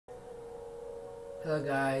Hello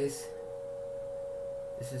guys,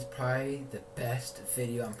 this is probably the best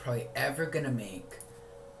video I'm probably ever gonna make.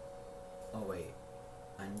 Oh wait,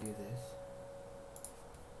 undo this.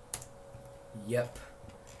 Yep,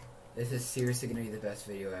 this is seriously gonna be the best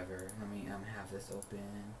video ever. Let me have this open.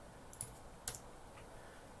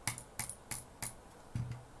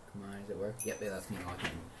 Come on, does it work? Yep, it lets me log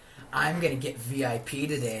in. I'm gonna get VIP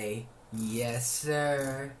today. Yes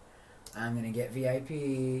sir, I'm gonna get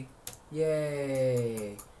VIP.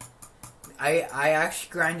 Yay! I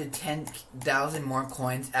actually grinded 10,000 more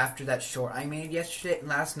coins after that short I made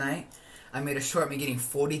last night. I made a short me getting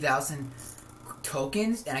 40,000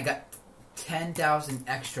 tokens, and I got 10,000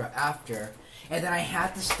 extra after. And then I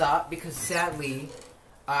had to stop because sadly,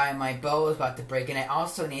 my bow was about to break, and I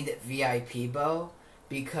also named it VIP bow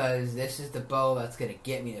because this is the bow that's gonna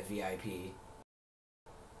get me to VIP.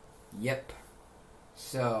 Yep.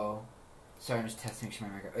 So. Sorry, I'm just testing to make sure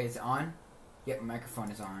my microphone is on. Yep, my microphone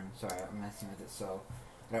is on. Sorry, I'm messing with it, so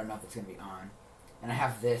I don't know if it's going to be on. And I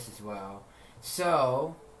have this as well.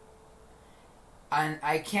 So, and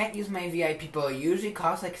I can't use my VIP bow. It usually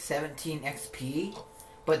costs like 17 XP.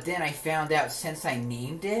 But then I found out since I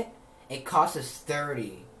named it, it costs us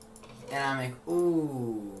 30. And I'm like,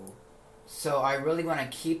 ooh. So I really want to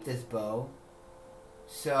keep this bow.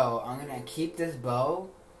 So I'm going to keep this bow.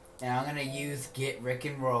 And I'm gonna use Get Rick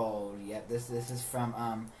and Roll. Yep, this is from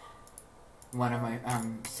one of my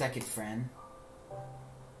second friend,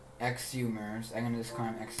 Xhumers. I'm gonna just call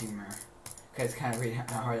him Xhumer because it's kind of really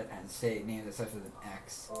hard to say names that starts with an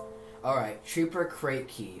X. All right, Trooper Crate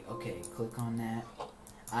Key. Okay, click on that.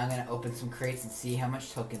 I'm gonna open some crates and see how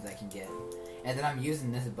much tokens I can get. And then I'm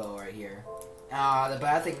using this bow right here. The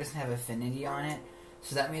bad thing doesn't have affinity on it,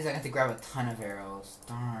 so that means I have to grab a ton of arrows.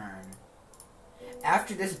 Darn.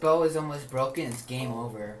 After this bow is almost broken, it's game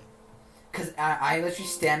over. Because I literally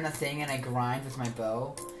stand the thing and I grind with my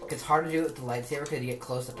bow. Because it's hard to do it with the lightsaber because you get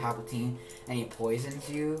close to Palpatine and he poisons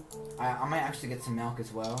you. I might actually get some milk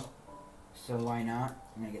as well. So why not?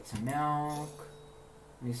 I'm going to get some milk.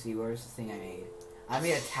 Let me see, where's the thing I made? I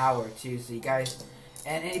made a tower too, so you guys...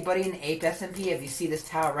 And anybody in Ape SMP, if you see this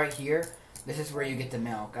tower right here, this is where you get the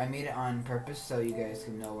milk. I made it on purpose so you guys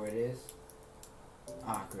can know where it is.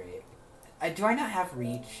 Ah, great. Do I not have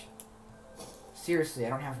reach? Seriously, I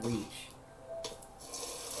don't have reach.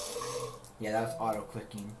 Yeah, that was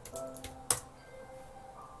auto-clicking.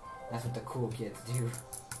 That's what the cool kids do.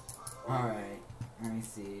 Alright, let me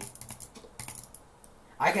see.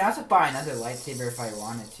 I can also buy another lightsaber if I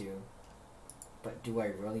wanted to. But do I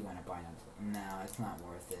really want to buy another? No, it's not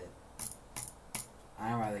worth it.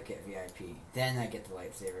 I'd rather get VIP. Then I get the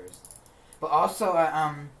lightsabers. But also,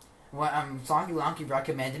 Sonky Lonky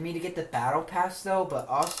recommended me to get the Battle Pass though, but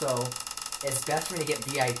also it's best for me to get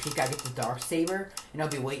VIP. I get the Darksaber, and it'll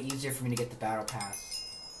be way easier for me to get the Battle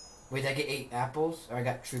Pass. Wait, did I get 8 apples? Or I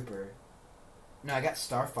got Trooper? No, I got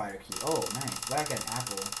Starfighter key. Oh, nice. But I got an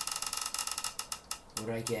apple. What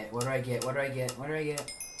do I get? What do I get? What do I get? What do I get?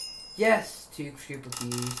 Yes! 2 Trooper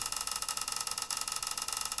keys.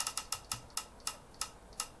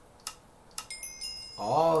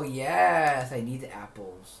 Oh, yes! I need the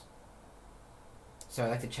apples. So I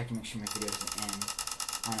like to check to make sure my video doesn't end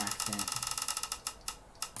on accident.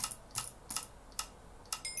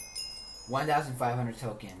 1,500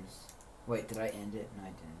 tokens. Wait, did I end it? No,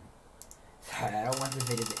 I didn't. Sorry, I don't want this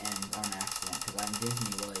video to end on accident because I'm doing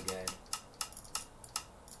something really good.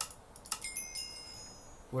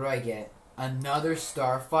 What do I get? Another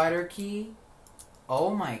Starfighter key?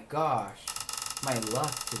 Oh my gosh. My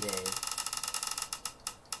luck today.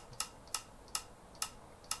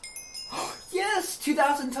 Yes!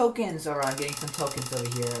 2,000 tokens! Alright, I'm getting some tokens over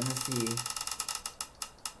here. Let me see.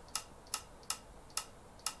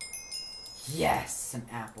 Yes! Some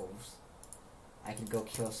apples. I can go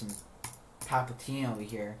kill some Palpatine over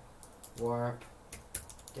here. Warp.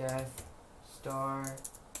 Death. Star.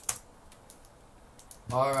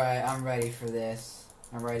 Alright, I'm ready for this.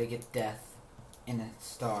 I'm ready to get death in a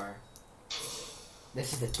star.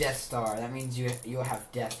 This is the Death Star. That means you'll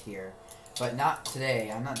have death here. But not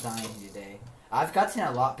today. I'm not dying today. I've gotten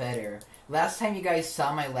a lot better. Last time you guys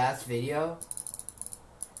saw my last video,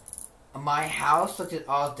 my house looked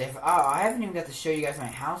all different. Oh, I haven't even got to show you guys my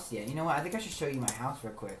house yet. You know what? I think I should show you my house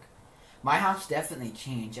real quick. My house definitely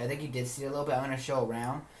changed. I think you did see it a little bit. I'm going to show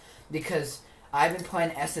around. Because I've been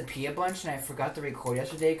playing SMP a bunch, and I forgot to record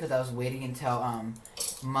yesterday because I was waiting until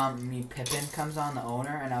Mommy Pippin comes on, the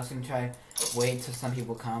owner, and I was going to try wait until some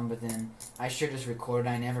people come, but then I sure just recorded.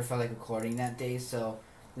 I never felt like recording that day, so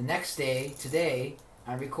the next day, today,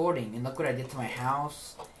 I'm recording, and look what I did to my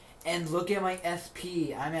house, and look at my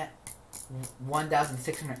SP. I'm at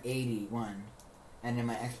 1,681. And then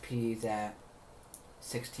my XP is at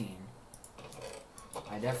 16.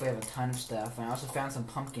 I definitely have a ton of stuff. And I also found some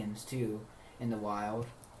pumpkins, too, in the wild.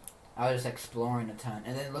 I was just exploring a ton.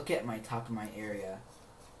 And then look at my top of my area.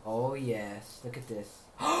 Oh, yes. Look at this.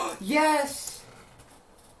 Yes!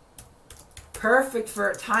 Perfect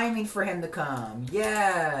for timing for him to come.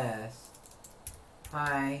 Yes!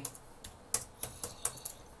 Hi.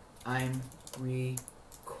 I'm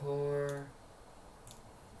recording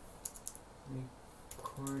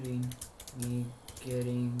me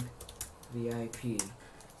getting VIP.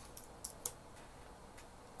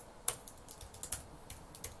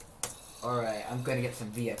 Alright, I'm gonna get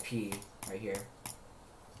some VIP right here.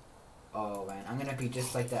 Oh man, I'm gonna be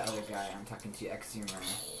just like that other guy I'm talking to, Xzoomer.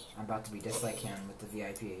 I'm about to be just like him with the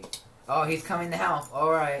VIP. Oh, he's coming to help.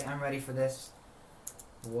 Alright, I'm ready for this.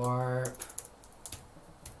 Warp.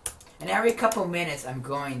 And every couple minutes I'm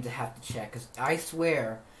going to have to check, because I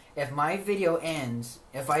swear, if my video ends,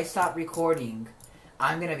 if I stop recording,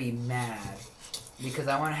 I'm gonna be mad. Because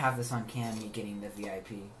I want to have this on cam, me getting the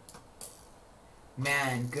VIP.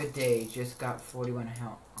 Man, good day. Just got 41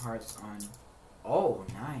 hearts on. Oh,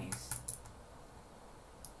 nice.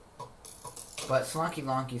 But Slunky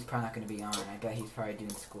Lonky's probably not going to be on. I bet he's probably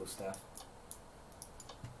doing school stuff.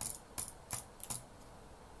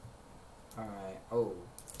 Alright. Oh.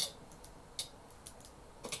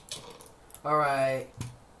 Alright.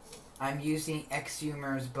 I'm using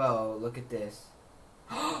Xzoomer's bow. Look at this.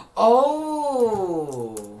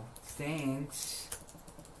 Oh! Thanks.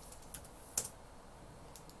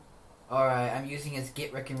 Alright, I'm using his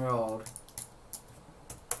Get Rick and Rolled.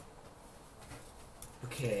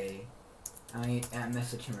 Okay. I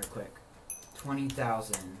message him real quick.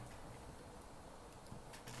 20,000.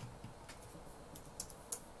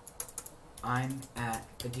 I'm at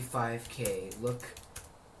 55K. Look.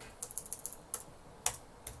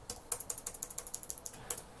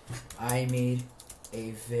 I made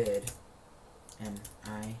a vid and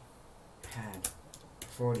I had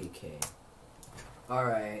 40K.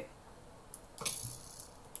 Alright.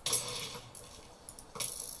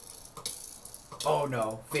 Oh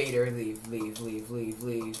no. Vader, leave, leave, leave, leave,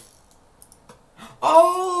 leave.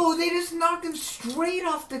 Oh! They just knocked him straight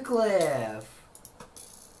off the cliff!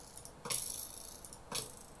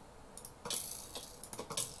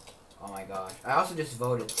 Oh my gosh. I also just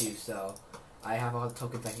voted too, so I have all the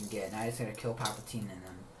tokens I can get. Now I just gotta kill Palpatine in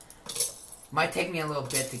them. Might take me a little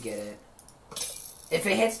bit to get it. If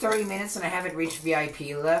it hits 30 minutes and I haven't reached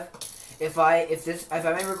VIP left, if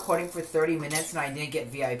I'm recording for 30 minutes and I didn't get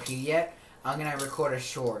VIP yet, I'm gonna record a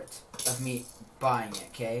short of me buying it,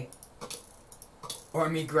 okay? Or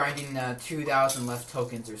me grinding 2,000 left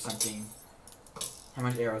tokens or something. How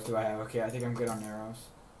much arrows do I have? Okay, I think I'm good on arrows.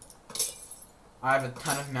 I have a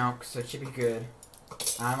ton of milk, so it should be good.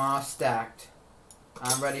 I'm all stacked.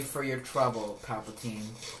 I'm ready for your trouble, Palpatine.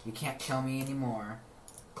 You can't kill me anymore.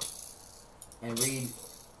 And read...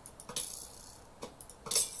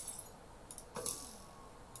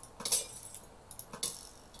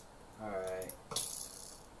 Alright.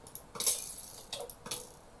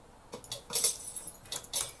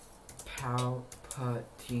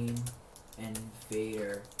 Palpatine and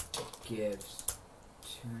Vader gives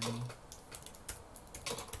to me.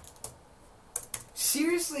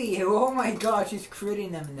 Seriously! Oh my gosh, he's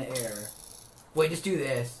critting them in the air. Wait, just do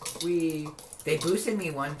this. They boosted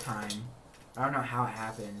me one time. I don't know how it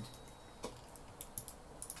happened.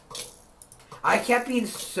 I kept being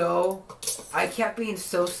so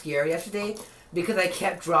scared yesterday because I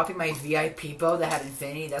kept dropping my VIP bow that had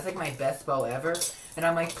infinity. That's like my best bow ever. And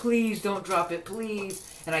I'm like, please don't drop it,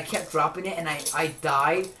 please. And I kept dropping it and I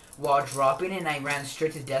died while dropping it and I ran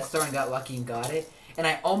straight to Death Star and got lucky and got it. And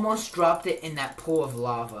I almost dropped it in that pool of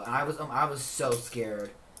lava. And I was so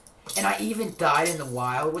scared. And I even died in the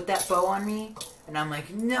wild with that bow on me. And I'm like,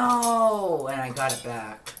 no! And I got it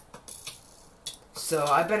back. So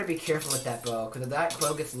I better be careful with that bow. Because if that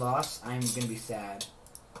bow gets lost, I'm going to be sad.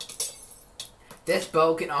 This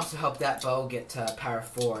bow can also help that bow get to power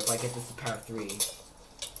 4 if I get this to power 3.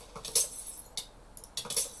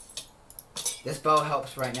 This bow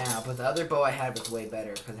helps right now, but the other bow I had was way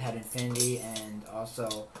better because it had infinity and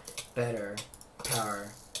also better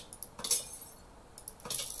power.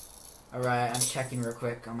 Alright, I'm checking real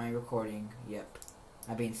quick on my recording. Yep.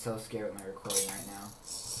 I'm being so scared with my recording right now.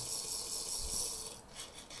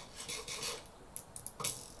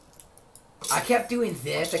 I kept doing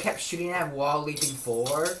this. I kept shooting at him while leaping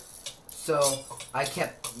forward. So, I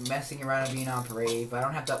kept messing around and being on parade, but I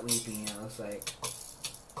don't have that leaping, it looks like.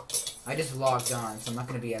 I just logged on, so I'm not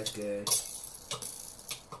going to be as good.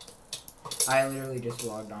 I literally just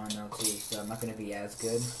logged on, though, too, so I'm not going to be as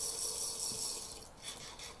good.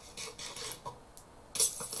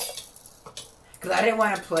 Because I didn't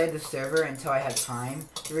want to play the server until I had time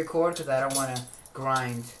to record, because I don't want to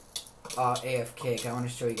grind AFK. I want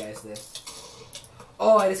to show you guys this.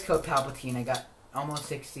 Oh, I just killed Palpatine. I got almost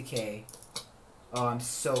 60k. Oh, I'm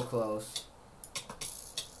so close.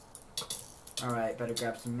 Alright, better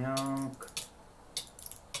grab some milk.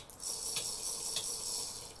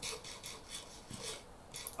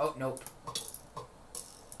 Oh, nope.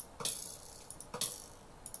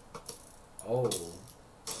 Oh.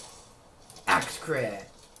 Axe crit.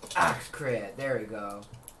 Axe crit. There we go.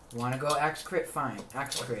 Wanna go axe crit? Fine.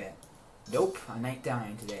 Axe crit. Nope. I ain't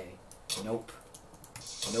dying today. Nope.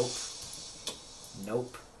 Nope.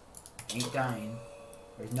 Nope. Ain't dying.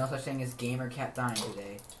 There's no such thing as gamer cat dying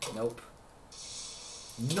today. Nope.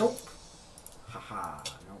 Nope. Haha.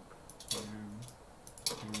 Nope.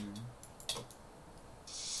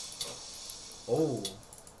 Oh.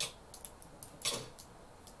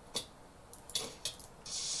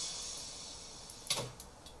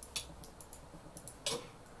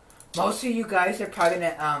 Most of you guys are probably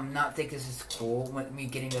gonna not think this is cool with me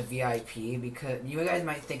getting the VIP, because you guys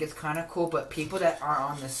might think it's kind of cool, but people that are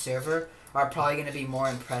on the server are probably gonna be more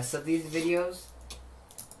impressed with these videos.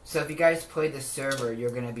 So if you guys play the server,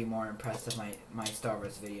 you're gonna be more impressed with my Star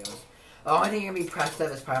Wars videos. The only thing you're gonna be impressed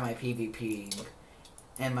with is probably my PvP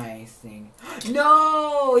and my thing.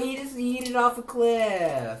 No, he just yeeted off a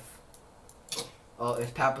cliff. Oh,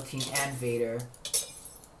 it's Palpatine and Vader.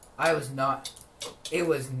 That was not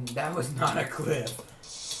a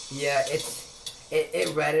cliff. Yeah,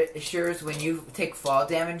 it registers when you take fall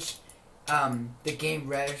damage. The game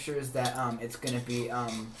registers that it's gonna be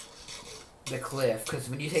the cliff, because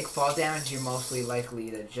when you take fall damage, you're mostly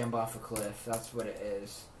likely to jump off a cliff. That's what it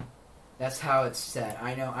is. That's how it's set.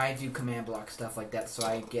 I know I do command block stuff like that, so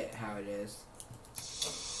I get how it is.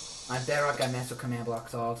 On Bedrock, I mess with command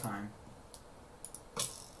blocks all the time.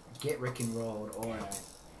 Get Rick and rolled. Alright.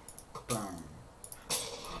 Boom.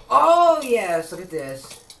 Oh, yes! Look at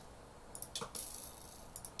this.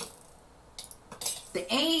 The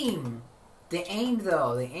aim! The aim,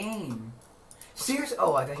 though. The aim. Seriously?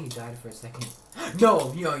 Oh, I thought he died for a second.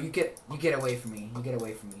 No! You get away from me. You get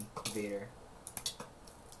away from me, Vader.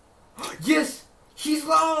 Yes! He's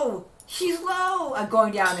low! He's low! I'm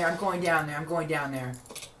going down there. I'm going down there. I'm going down there.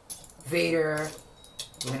 Vader.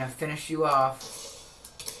 We're gonna finish you off.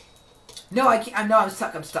 No, I can't. No, I'm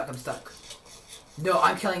stuck. I'm stuck. I'm stuck. No,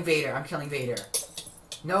 I'm killing Vader. I'm killing Vader.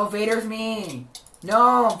 No, Vader's me.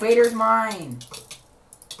 No, Vader's mine.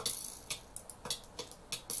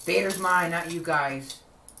 Vader's mine, not you guys.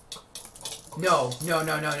 No, no,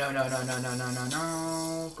 no, no, no, no, no, no, no, no, no,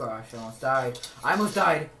 no. Gosh, I almost died. I almost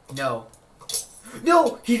died. No.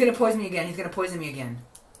 No! He's gonna poison me again. He's gonna poison me again.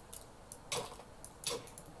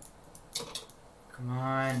 Come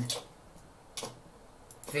on.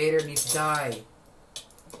 Vader needs to die.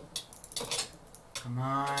 Come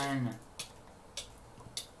on.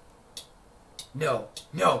 No.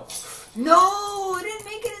 No. No! I didn't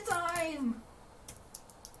make it in time!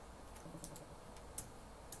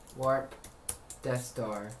 Warp Death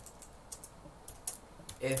Star.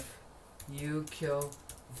 If you kill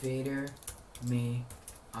Vader, may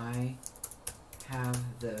I have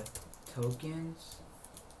the tokens?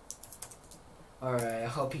 Alright, I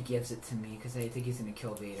hope he gives it to me, because I think he's gonna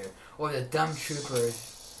kill Vader. Or the Dumb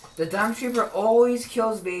Troopers. The Dumb Trooper always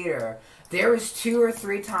kills Vader. There was 2 or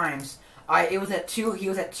 3 times. He was at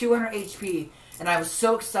 200 HP, and I was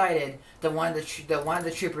so excited that one of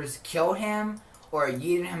the troopers killed him or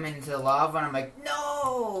yeeted him into the lava, and I'm like,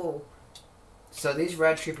 no! So these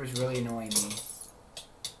red troopers really annoy me.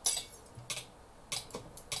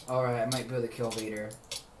 Alright, I might be able to kill Vader.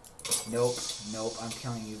 Nope, nope, I'm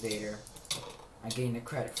killing you, Vader. I'm getting the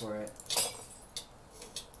credit for it.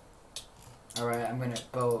 Alright, I'm gonna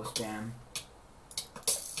bow spam.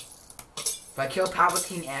 If I kill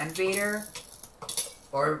Palpatine and Vader,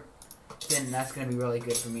 then that's gonna be really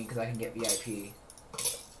good for me because I can get VIP.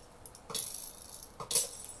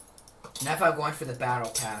 Now if I'm going for the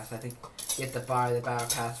Battle Pass, I think you have to buy the Battle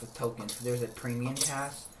Pass with tokens. There's a Premium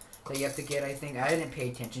Pass that you have to get, I think. I didn't pay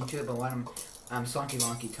attention to it, but one Slunky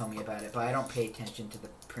Wonky told me about it, but I don't pay attention to the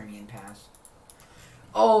Premium Pass.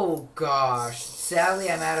 Oh gosh,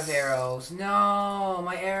 sadly I'm out of arrows. No,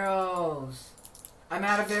 my arrows. I'm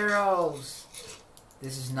out of arrows.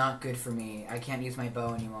 This is not good for me. I can't use my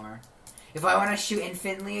bow anymore. If I want to shoot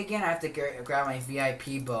infinitely again, I have to grab my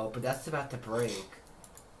VIP bow, but that's about to break.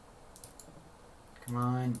 Come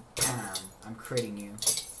on, bam. I'm critting you.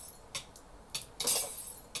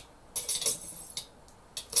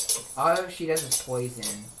 All she does is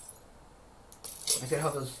poison. I said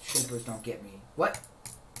hope those troopers don't get me. What?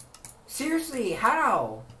 Seriously,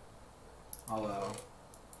 how? Hello.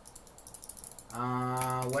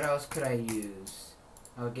 What else could I use?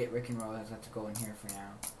 I'll get Rick and Roll. I have to go in here for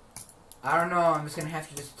now. I don't know. I'm just gonna have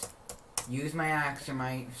to just use my axe or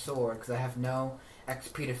my sword because I have no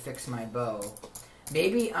XP to fix my bow.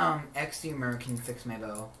 Maybe Xemer can fix my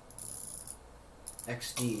bow.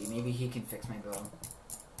 XD. Maybe he can fix my bow.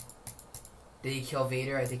 Did he kill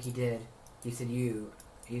Vader? I think he did. He said you.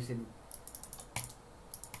 He said.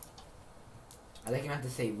 I think he meant to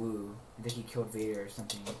say woo. I think he killed Vader or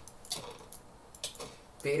something.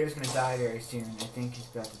 Vader's gonna die very soon. I think he's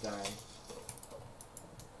about to die.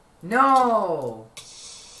 No!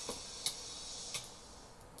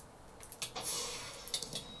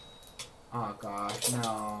 Oh gosh,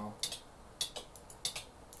 no.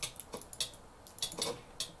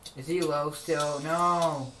 Is he low still?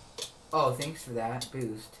 No! Oh, thanks for that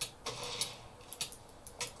boost.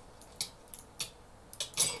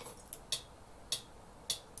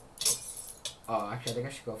 Oh, actually, I think I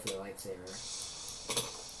should go for the lightsaber.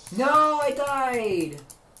 No, I died!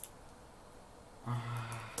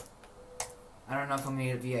 I don't know if I'm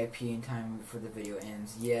gonna get VIP in time before the video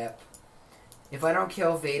ends. Yep. If I don't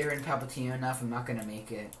kill Vader and Palpatine enough, I'm not gonna make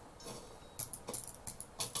it.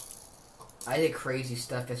 I did crazy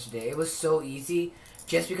stuff yesterday. It was so easy.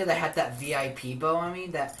 Just because I had that VIP bow on me,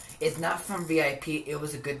 that it's not from VIP. It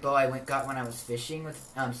was a good bow I got when I was fishing with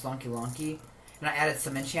Slunky Lonky, and I added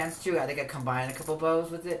some enchants to it. I think I combined a couple bows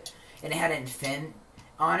with it, and it had an infin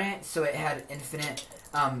on it, so it had infinite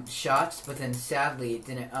shots. But then sadly, it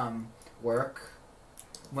didn't work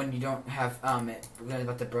when you don't have it.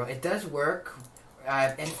 About the bro, it does work. I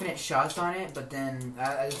have infinite shots on it, but then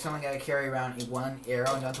I just only gotta carry around one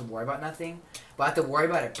arrow and don't have to worry about nothing. But I have to worry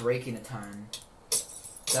about it breaking a ton.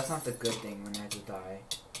 That's not the good thing when I have to die.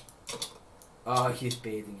 Oh, he's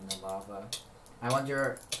bathing in the lava. I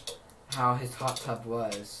wonder how his hot tub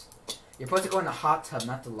was. You're supposed to go in the hot tub,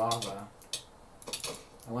 not the lava.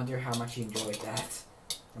 I wonder how much he enjoyed that.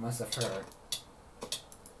 It must have hurt.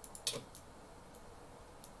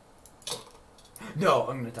 No,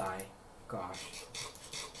 I'm gonna die. Gosh.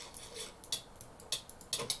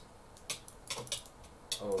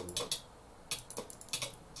 Oh.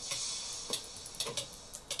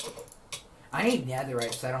 I need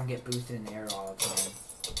netherite so I don't get boosted in the air all the time.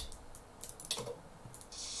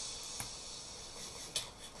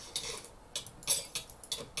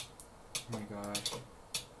 Oh my gosh.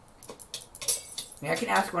 I mean, I can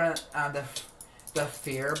ask one of the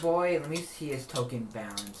Fear Boy. Let me see his token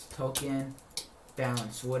balance. Token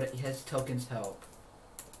balance. What his tokens help?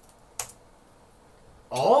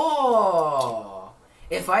 Oh!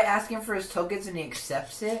 If I ask him for his tokens and he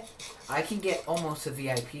accepts it, I can get almost a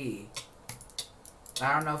VIP.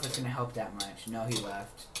 I don't know if it's gonna help that much. No, he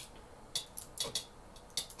left.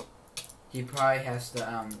 He probably has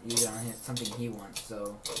to use it on something he wants,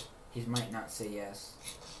 so he might not say yes.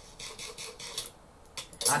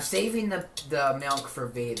 I'm saving the milk for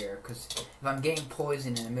Vader, because if I'm getting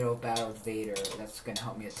poisoned in the middle of battle with Vader, that's going to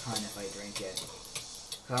help me a ton if I drink it.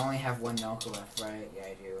 Because I only have one milk left, right? Yeah,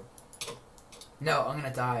 I do. No, I'm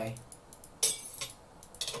going to die.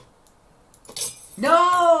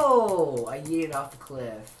 No! I yeeted off the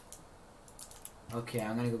cliff. Okay,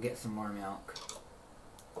 I'm going to go get some more milk.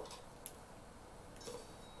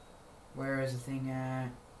 Where is the thing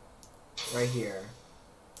at? Right here.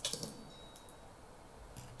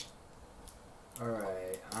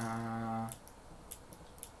 Alright,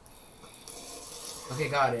 okay,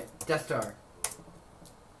 got it. Death Star.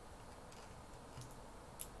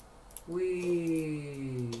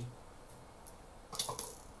 Whee!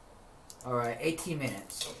 Alright, 18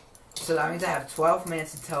 minutes. So that means I have 12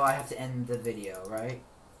 minutes until I have to end the video, right?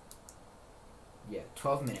 Yeah,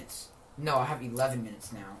 12 minutes. No, I have 11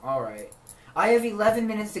 minutes now. Alright. I have 11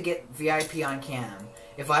 minutes to get VIP on cam.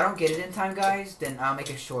 If I don't get it in time, guys, then I'll make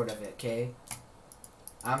a short of it, okay?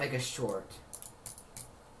 I'll make a short.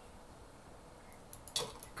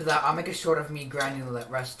 Because I'll make a short of me grinding the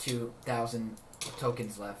rest 2,000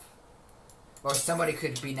 tokens left. Or somebody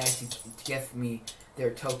could be nice to give me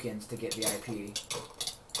their tokens to get VIP.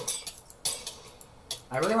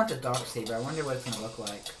 I really want the Darksaber. I wonder what it's going to look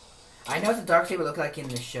like. I know what the Darksaber looks like in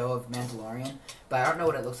the show of Mandalorian, but I don't know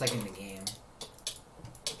what it looks like in the game.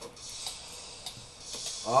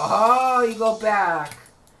 Oh, you go back.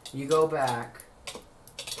 You go back.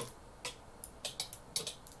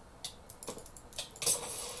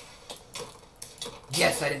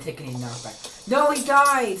 Yes, I didn't take any knockback. No, he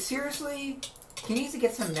died! Seriously? He needs to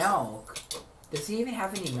get some milk. Does he even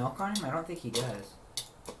have any milk on him? I don't think he does.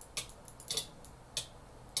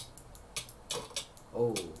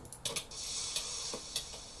 Oh.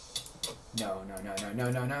 No, no, no, no, no,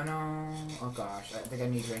 no, no, no. Oh gosh, I think I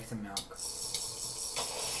need to drink some milk.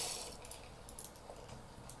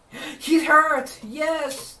 He's hurt!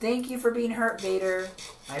 Yes! Thank you for being hurt, Vader.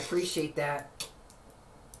 I appreciate that.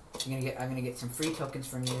 I'm gonna get some free tokens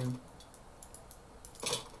from you.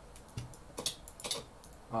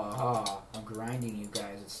 Aha, I'm grinding you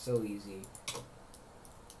guys. It's so easy.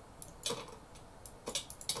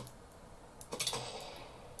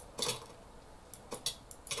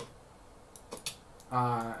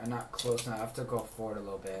 I'm not close enough. I have to go forward a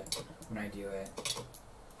little bit when I do it.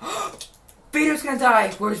 Vader's gonna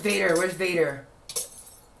die! Where's Vader? Where's Vader?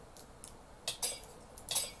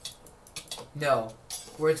 No.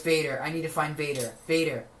 Where's Vader? I need to find Vader.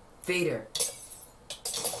 Vader. Vader.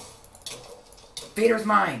 Vader's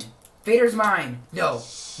mine! Vader's mine! No.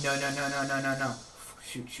 No, no, no, no, no, no, no.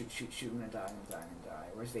 Shoot, shoot, shoot, shoot. I'm gonna die, I'm gonna die, I'm gonna die.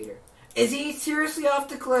 Where's Vader? Is he seriously off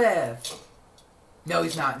the cliff? No,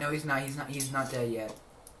 he's not. No, he's not. He's not dead yet.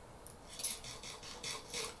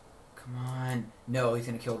 Come on. No, he's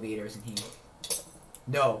gonna kill Vader, isn't he?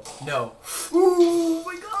 No, no. Ooh,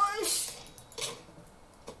 my gosh!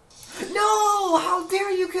 No! How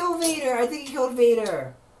dare you kill Vader? I think he killed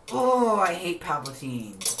Vader. Oh, I hate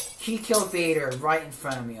Palpatine. He killed Vader right in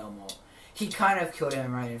front of me, almost. He kind of killed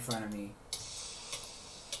him right in front of me.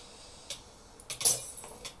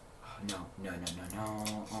 Oh, no, no, no, no,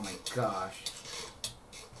 no. Oh my gosh.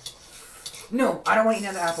 No, I don't want to eat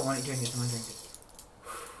another apple. I want to drink this. I want to drink this.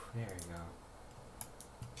 There we go.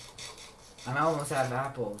 I'm almost out of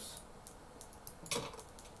apples.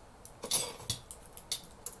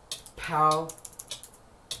 Palpatine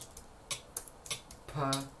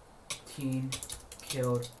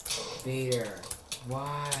killed Vader.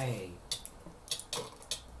 Why?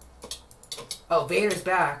 Oh, Vader's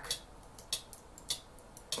back.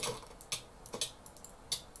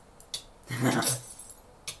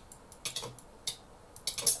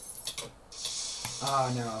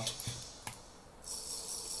 Oh no.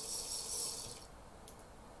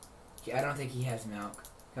 Yeah, I don't think he has milk.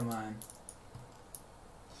 Come on.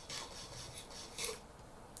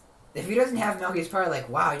 If he doesn't have milk, he's probably like,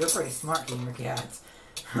 wow, you're pretty smart, Gamer Cats.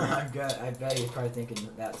 I bet he's probably thinking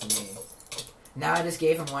that to me. Now I just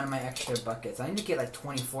gave him one of my extra buckets. I need to get like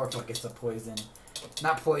 24 buckets of poison.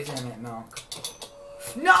 Not poison, I meant milk.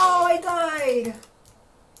 No, I died!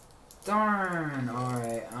 Darn.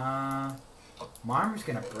 Alright, my armor's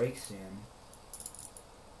gonna break soon.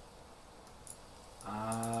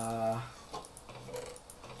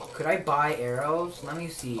 Could I buy arrows? Let me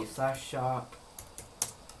see. Slash shop.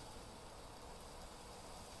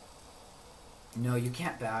 No, you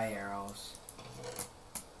can't buy arrows.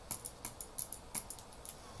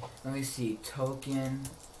 Let me see. Token.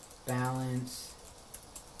 Balance.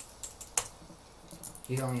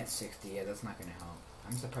 He's only at 60. Yeah, that's not gonna help.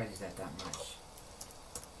 I'm surprised he's at that much.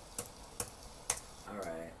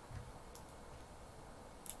 Alright.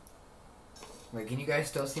 Wait, can you guys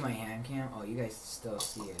still see my hand cam? Oh, you guys still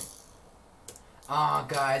see it. Oh,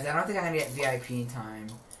 guys, I don't think I'm gonna get VIP in time.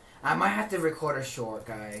 I might have to record a short,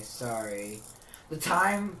 guys. Sorry. The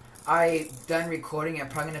time I done recording, I'm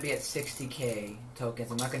probably gonna be at 60k tokens.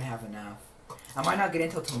 I'm not gonna have enough. I might not get it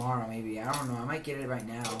until tomorrow, maybe. I don't know. I might get it right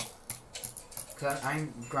now. Because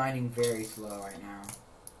I'm grinding very slow right now.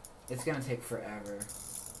 It's gonna take forever.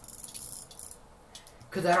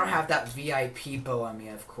 Because I don't have that VIP bow on me,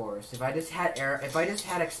 of course. If I just had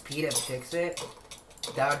XP to fix it,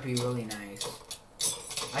 that would be really nice.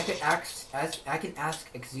 I could ask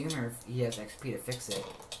Exumer if he has XP to fix it.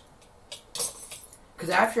 Because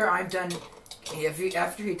after I'm done,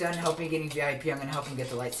 after he's done helping getting VIP, I'm gonna help him get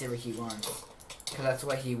the lightsaber he wants. Because that's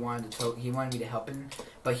what he wanted he wanted me to help him,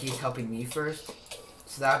 but he's helping me first.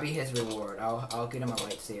 So that'll be his reward. I'll get him a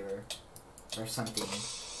lightsaber or something.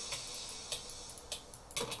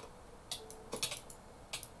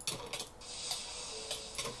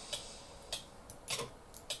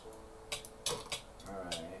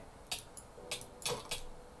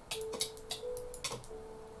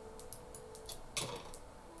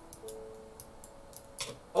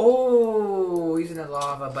 Oh, he's in the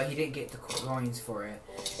lava, but he didn't get the coins for it.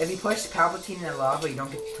 If he pushed Palpatine in the lava, you don't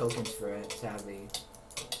get the tokens for it, sadly.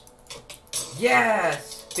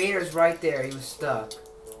 Yes! Vader's right there. He was stuck.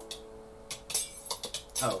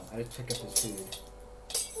 Oh, I just picked up his food.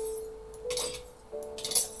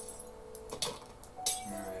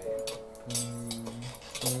 Alright.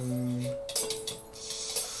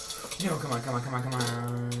 No, come on, come on, come on, come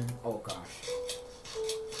on. Oh, gosh.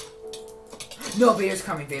 No, Vader's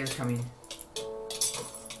coming, Vader's coming.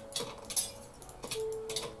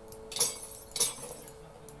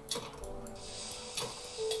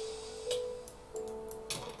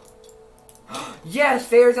 Yes,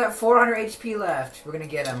 Vader's at 400 HP left. We're gonna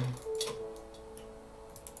get him.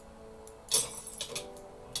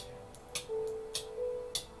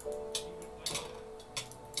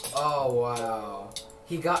 Oh, wow.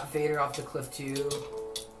 He got Vader off the cliff, too.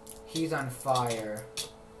 He's on fire.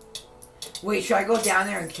 Wait, should I go down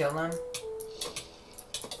there and kill him?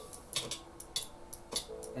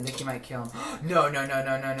 I think he might kill him. No, no, no,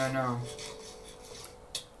 no, no, no, no.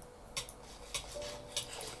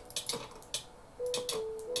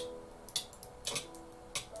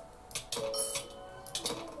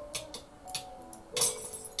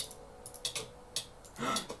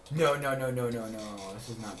 No, no, no, no, no, no. This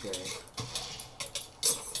is not good.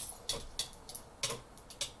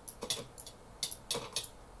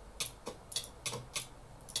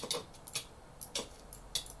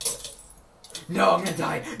 No, I'm gonna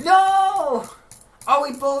die. No! Oh,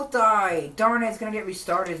 we both died. Darn it, it's gonna get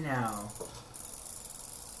restarted now.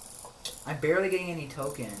 I'm barely getting any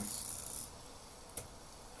tokens.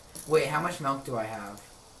 Wait, how much milk do I have?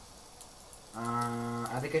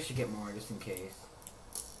 I think I should get more just in case.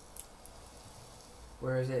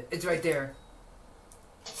 Where is it? It's right there.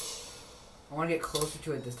 I want to get closer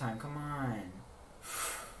to it this time. Come on.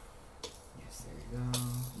 Yes, there you go.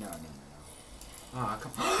 No, no, no, no. Ah,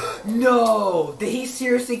 come on. No! Did he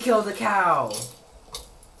seriously kill the cow?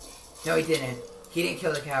 No, he didn't. He didn't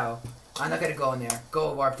kill the cow. I'm not gonna go in there.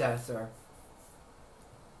 Go, Warp Death, sir.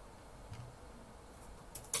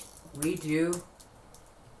 Redo.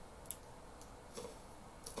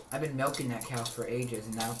 I've been milking that cow for ages,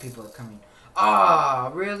 and now people are coming.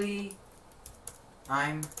 Ah, really?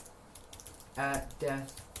 I'm at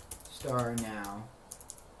Death Star now.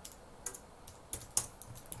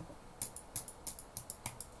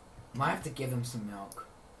 Might have to give him some milk.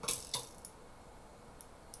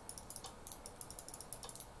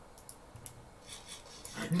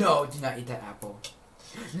 No, do not eat that apple.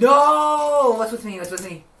 No! What's with me? What's with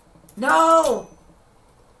me? No!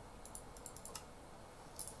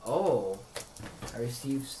 Oh. I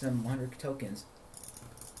received some 100 tokens.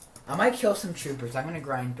 I might kill some troopers. I'm gonna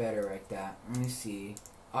grind better like that. Let me see.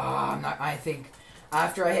 I'm not. I think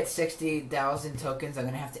after I hit 60,000 tokens, I'm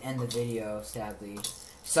gonna have to end the video, sadly.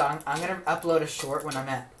 So I'm gonna upload a short when I'm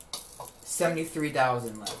at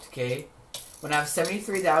 73,000 left. Okay. When I have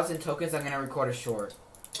 73,000 tokens, I'm gonna record a short.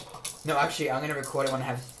 No, actually, I'm gonna record it when I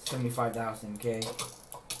have 75,000. Okay.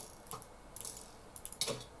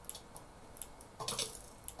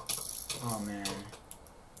 Oh man.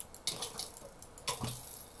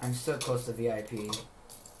 I'm so close to VIP.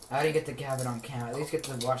 I didn't get to have it on camera. At least get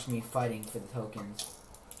to watch me fighting for the tokens.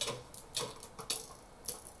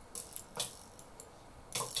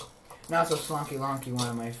 Now so Slonky Lonky, one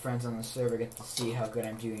of my friends on the server, get to see how good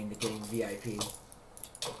I'm doing to getting VIP.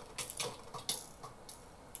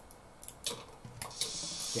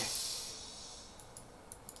 Yes.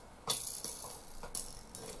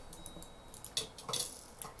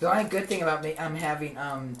 The only good thing about me, I'm having,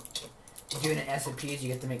 doing an SMP is you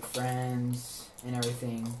get to make friends and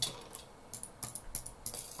everything.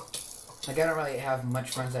 Like, I don't really have much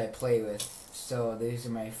friends that I play with, so these are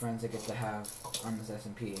my friends I get to have on this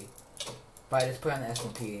SMP. But I just put on the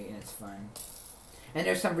SMP and it's fun. And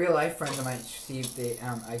there's some real life friends I might see if they,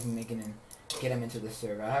 I can make it and get them into the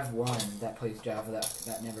server. I have one that plays Java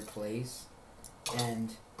that never plays,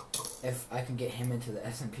 and if I can get him into the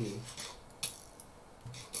SMP.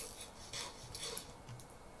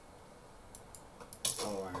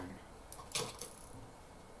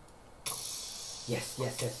 Yes,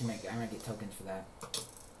 yes, yes, I might get tokens for that.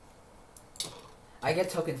 I get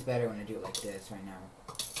tokens better when I do it like this right now.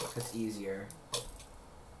 It's easier.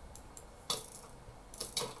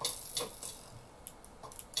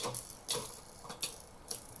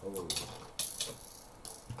 Oh.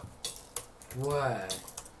 What?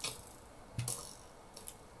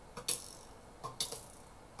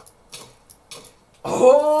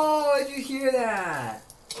 Oh, did you hear that?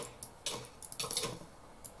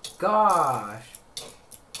 Gosh.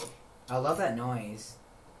 I love that noise.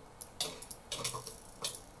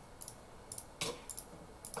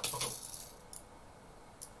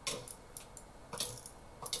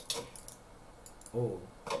 Oh.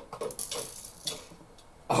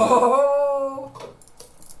 Oh!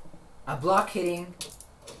 I'm block hitting.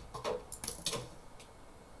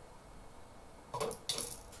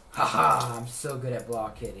 Haha, I'm so good at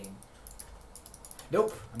block hitting.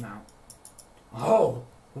 Nope, I'm out. Oh!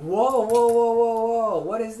 Whoa, whoa, whoa, whoa, whoa!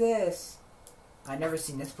 What is this? I've never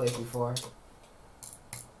seen this place before.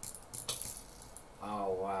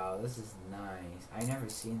 Oh wow, this is nice. I've never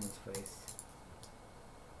seen this place.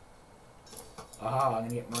 Oh, I'm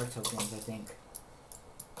gonna get more tokens, I think.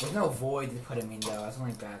 There's no void to put him in though. That's the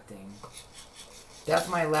only bad thing. That's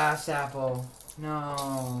my last apple.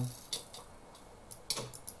 No.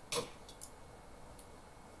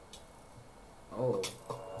 Oh.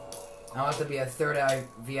 I'll have to be a third eye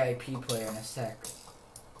VIP player in a sec.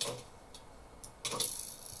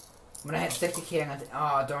 When I hit 60k, I'm gonna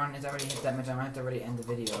oh darn, it's already hit that much. I'm gonna have to already end the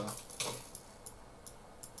video.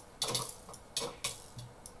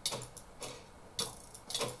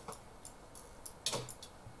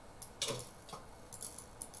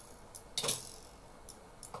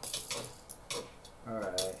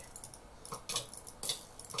 Alright.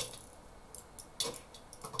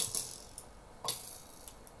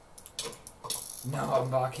 No, I'm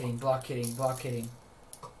block hitting, block hitting, block hitting.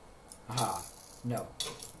 Aha. No.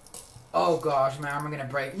 Oh gosh, my armor gonna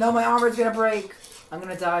break. No, my armor's gonna break! I'm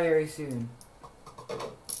gonna die very soon.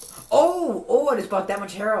 Oh! Oh, I just blocked that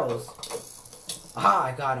much arrows. Aha,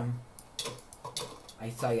 I got him. I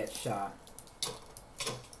saw you get shot.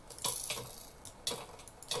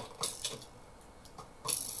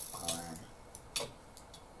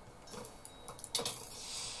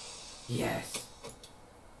 Yes.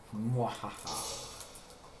 Mwahaha.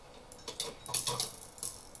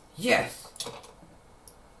 Yes.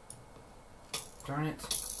 Darn it.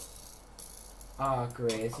 Oh,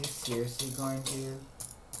 great. Is he seriously going to?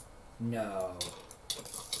 No.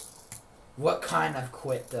 What kind of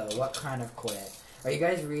quit, though? What kind of quit? Are you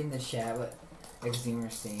guys reading the chat? What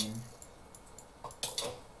Exemer's saying?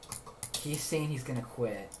 He's saying he's gonna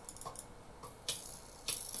quit.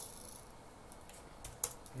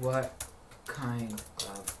 What kind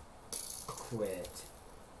of quit?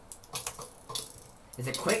 Is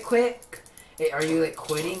it quit? Are you like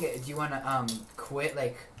quitting? Do you want to quit,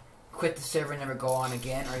 like quit the server and never go on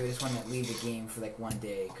again, or you just want to leave the game for like one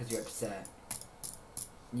day because you're upset?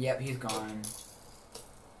 Yep, he's gone.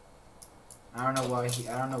 I don't know why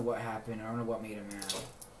I don't know what happened. I don't know what made him mad.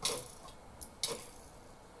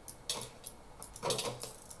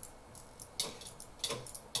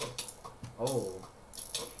 Oh.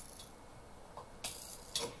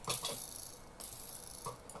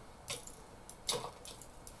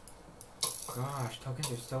 Gosh,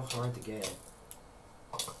 tokens are so hard to get.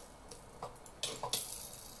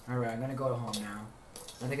 Alright, I'm gonna go home now.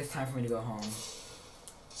 I think it's time for me to go home.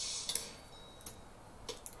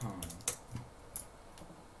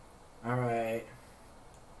 Alright.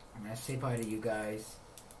 I'm gonna say bye to you guys.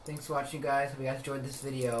 Thanks for watching, guys. Hope you guys enjoyed this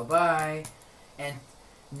video. Bye! And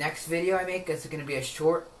next video I make is gonna be a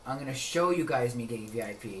short. I'm gonna show you guys me getting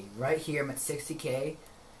VIP. Right here, I'm at 60k.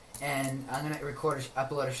 And I'm gonna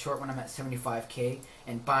upload a short when I'm at 75k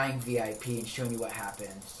and buying VIP and showing you what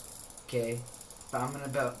happens. Okay? But I'm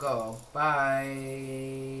gonna go.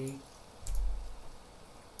 Bye!